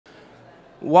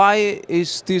Why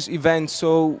is this event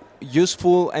so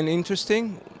useful and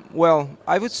interesting? Well,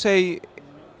 I would say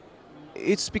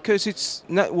it's because it's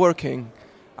networking.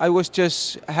 I was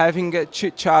just having a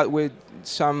chit chat with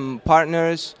some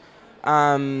partners.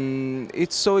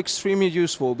 It's so extremely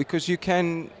useful because you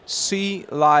can see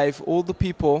live all the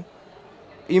people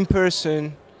in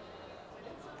person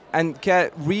and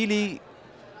get really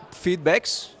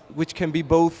feedbacks, which can be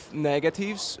both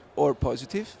negatives or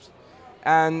positive.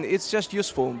 And it's just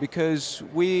useful because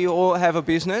we all have a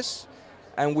business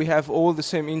and we have all the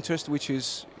same interest, which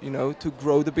is, to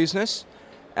grow the business.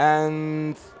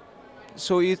 And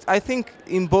so I think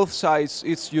in both sides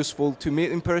it's useful to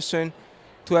meet in person,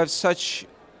 to have such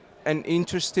an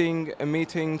interesting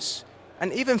meetings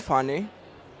and even funny.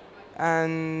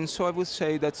 And so I would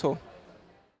say that's all.